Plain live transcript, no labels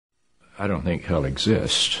I don't think hell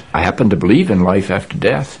exists. I happen to believe in life after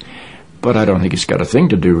death, but I don't think it's got a thing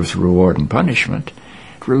to do with reward and punishment.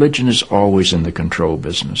 Religion is always in the control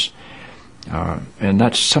business. And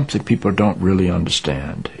that's something people don't really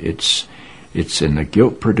understand. It's in the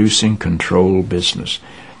guilt-producing control business.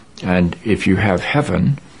 And if you have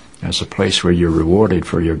heaven as a place where you're rewarded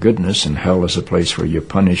for your goodness and hell as a place where you're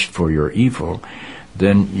punished for your evil,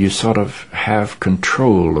 then you sort of have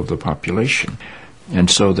control of the population. And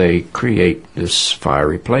so they create this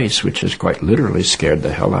fiery place, which has quite literally scared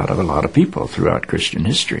the hell out of a lot of people throughout Christian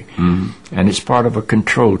history. And it's part of a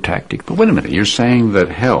control tactic. But wait a minute, you're saying that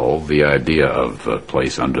hell, the idea of a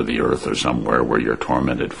place under the earth or somewhere where you're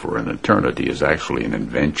tormented for an eternity, is actually an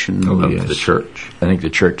invention of the church? I think the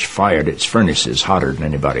church fired its furnaces hotter than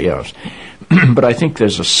anybody else. But I think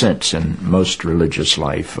there's a sense in most religious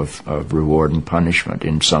life of reward and punishment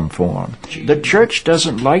in some form. The church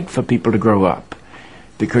doesn't like for people to grow up,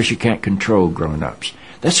 because you can't control grown-ups.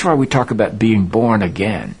 That's why we talk about being born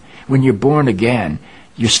again. When you're born again,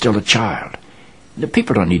 you're still a child. The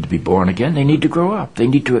people don't need to be born again. They need to grow up. They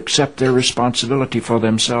need to accept their responsibility for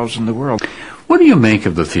themselves and the world. What do you make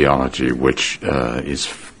of the theology, which is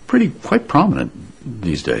quite prominent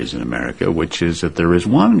these days in America, which is that there is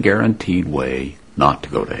one guaranteed way not to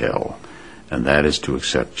go to hell, and that is to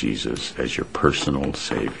accept Jesus as your personal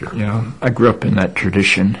Savior? Yeah, I grew up in that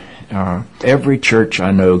tradition. Every church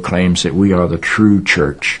I know claims that we are the true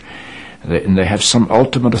church, and they have some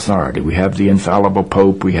ultimate authority. We have the infallible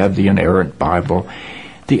Pope, we have the inerrant Bible.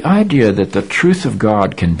 The idea that the truth of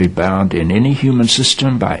God can be bound in any human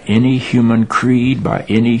system, by any human creed, by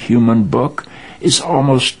any human book, is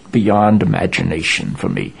almost beyond imagination for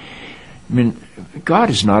me. I mean, God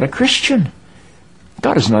is not a Christian.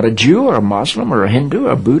 God is not a Jew or a Muslim or a Hindu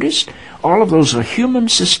or a Buddhist. All of those are human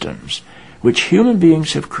systems which human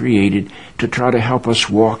beings have created to try to help us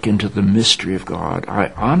walk into the mystery of God.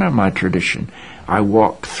 I honor my tradition. I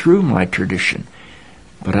walk through my tradition.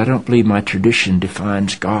 But I don't believe my tradition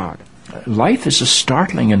defines God. Life is a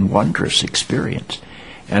startling and wondrous experience.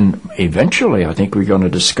 And eventually I think we're going to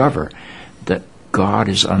discover that God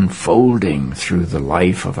is unfolding through the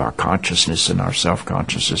life of our consciousness and our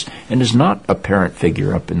self-consciousness, and is not a parent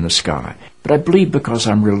figure up in the sky. But I believe because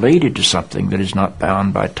I'm related to something that is not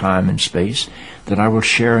bound by time and space, that I will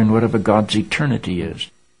share in whatever God's eternity is.